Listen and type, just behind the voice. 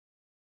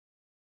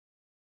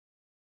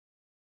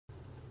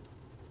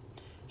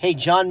Hey,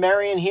 John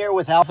Marion here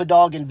with Alpha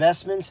Dog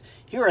Investments.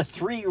 Here are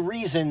 3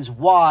 reasons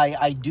why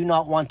I do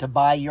not want to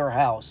buy your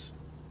house.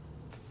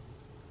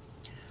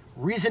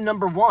 Reason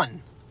number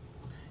 1,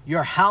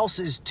 your house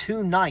is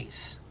too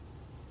nice.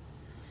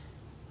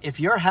 If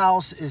your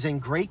house is in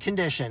great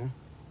condition,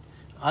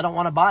 I don't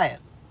want to buy it.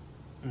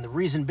 And the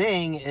reason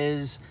being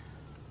is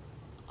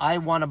I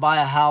want to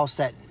buy a house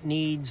that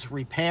needs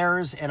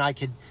repairs and I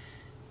could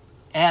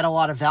add a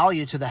lot of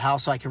value to the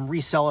house so I can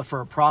resell it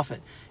for a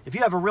profit. If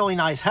you have a really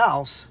nice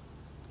house,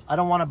 I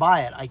don't want to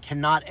buy it. I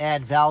cannot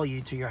add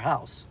value to your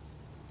house.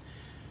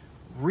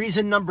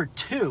 Reason number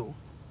 2,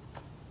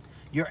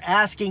 you're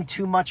asking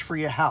too much for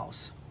your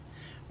house.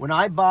 When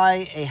I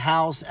buy a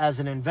house as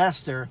an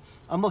investor,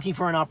 I'm looking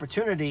for an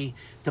opportunity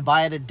to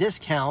buy at a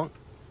discount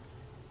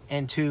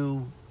and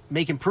to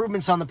make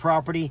improvements on the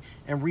property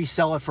and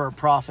resell it for a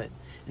profit.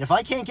 And if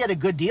I can't get a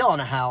good deal on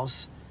a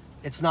house,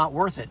 it's not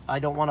worth it. I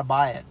don't want to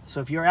buy it.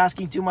 So if you're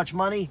asking too much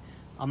money,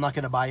 I'm not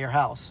going to buy your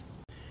house.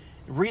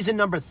 Reason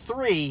number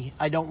 3,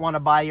 I don't want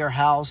to buy your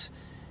house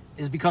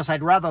is because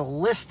I'd rather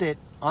list it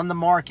on the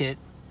market,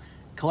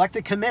 collect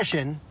a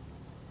commission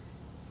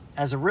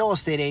as a real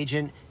estate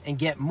agent, and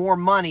get more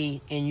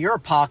money in your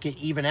pocket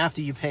even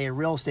after you pay a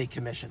real estate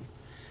commission.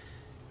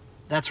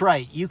 That's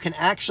right. You can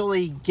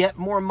actually get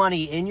more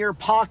money in your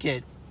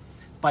pocket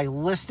by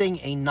listing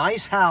a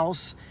nice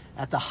house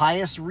at the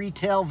highest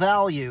retail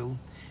value,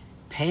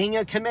 paying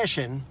a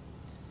commission,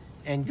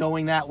 and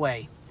going that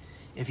way.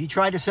 If you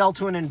try to sell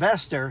to an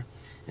investor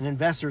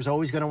is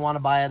always going to want to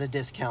buy at a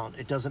discount.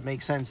 It doesn't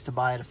make sense to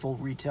buy at a full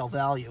retail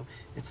value.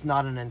 It's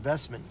not an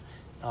investment.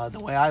 The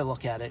way I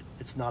look at it,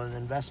 it's not an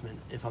investment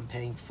if I'm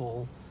paying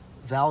full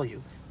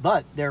value.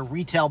 But there are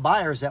retail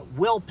buyers that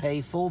will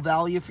pay full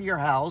value for your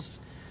house.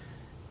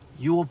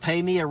 You will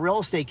pay me a real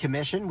estate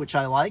commission, which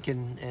I like,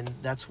 and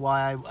that's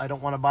why I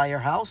don't want to buy your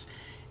house.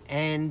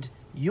 And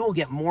you will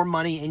get more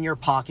money in your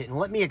pocket. And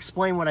let me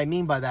explain what I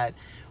mean by that.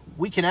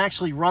 We can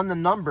actually run the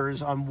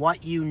numbers on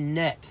what you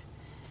net,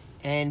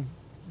 and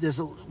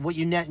what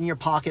you net in your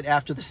pocket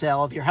after the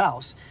sale of your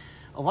house.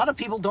 A lot of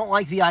people don't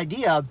like the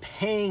idea of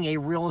paying a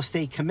real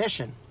estate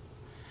commission,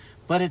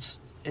 but it's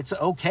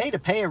okay to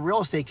pay a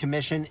real estate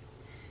commission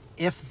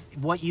if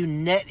what you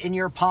net in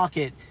your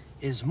pocket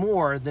is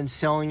more than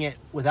selling it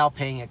without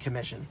paying a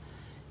commission.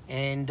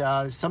 And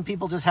some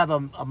people just have a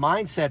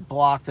mindset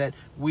block that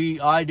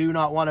I do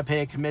not want to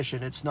pay a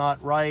commission. It's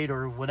not right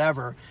or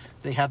whatever.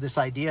 They have this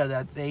idea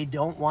that they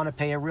don't want to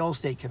pay a real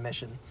estate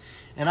commission.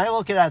 And I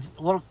look at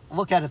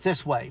it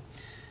this way.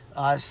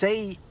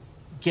 Say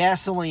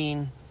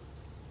gasoline,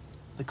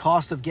 the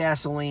cost of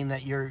gasoline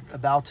that you're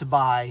about to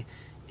buy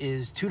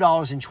is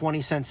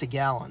 $2.20 a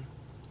gallon.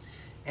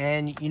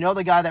 And you know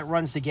the guy that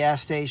runs the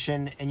gas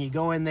station, and you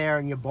go in there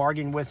and you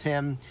bargain with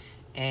him,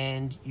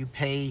 and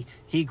he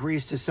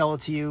agrees to sell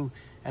it to you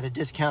at a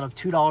discount of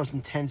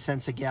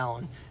 $2.10 a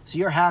gallon. So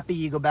you're happy,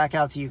 you go back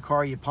out to your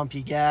car, you pump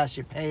your gas,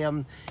 you pay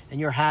him, and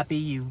you're happy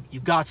you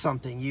got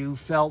something. You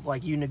felt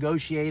like you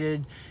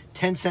negotiated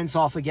 10 cents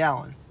off a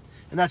gallon.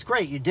 And that's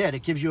great, you did.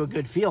 It gives you a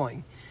good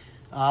feeling.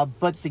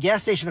 But the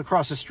gas station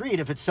across the street,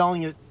 if it's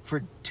selling it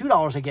for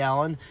 $2 a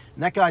gallon,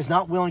 and that guy's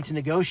not willing to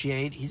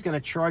negotiate, he's going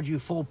to charge you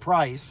full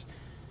price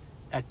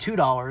at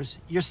 $2,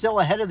 you're still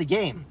ahead of the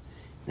game.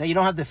 Now, you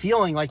don't have the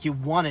feeling like you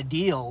won a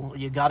deal,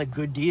 you got a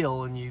good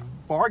deal, and you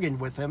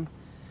bargained with him.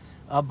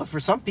 But for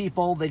some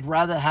people, they'd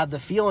rather have the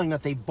feeling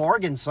that they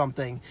bargained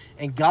something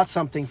and got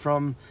something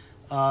from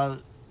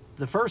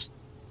the first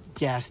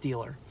gas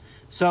dealer.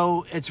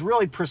 So it's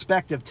really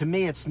perspective. To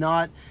me, it's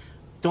not,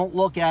 don't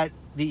look at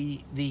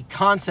the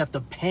concept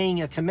of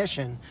paying a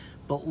commission,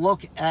 but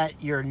look at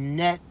your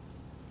net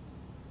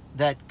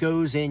that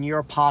goes in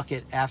your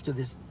pocket after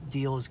this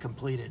deal is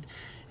completed.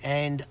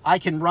 And I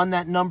can run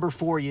that number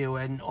for you,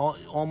 and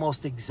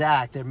almost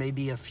exact. There may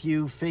be a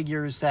few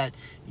figures that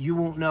you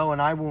won't know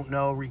and I won't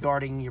know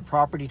regarding your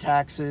property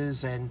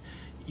taxes and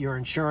your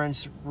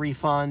insurance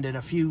refund and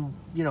a few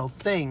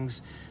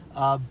things,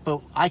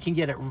 but I can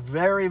get it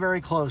very, very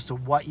close to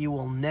what you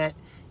will net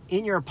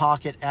in your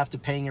pocket after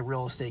paying a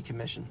real estate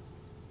commission.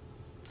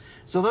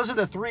 So those are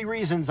the 3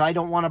 reasons I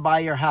don't want to buy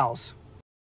your house.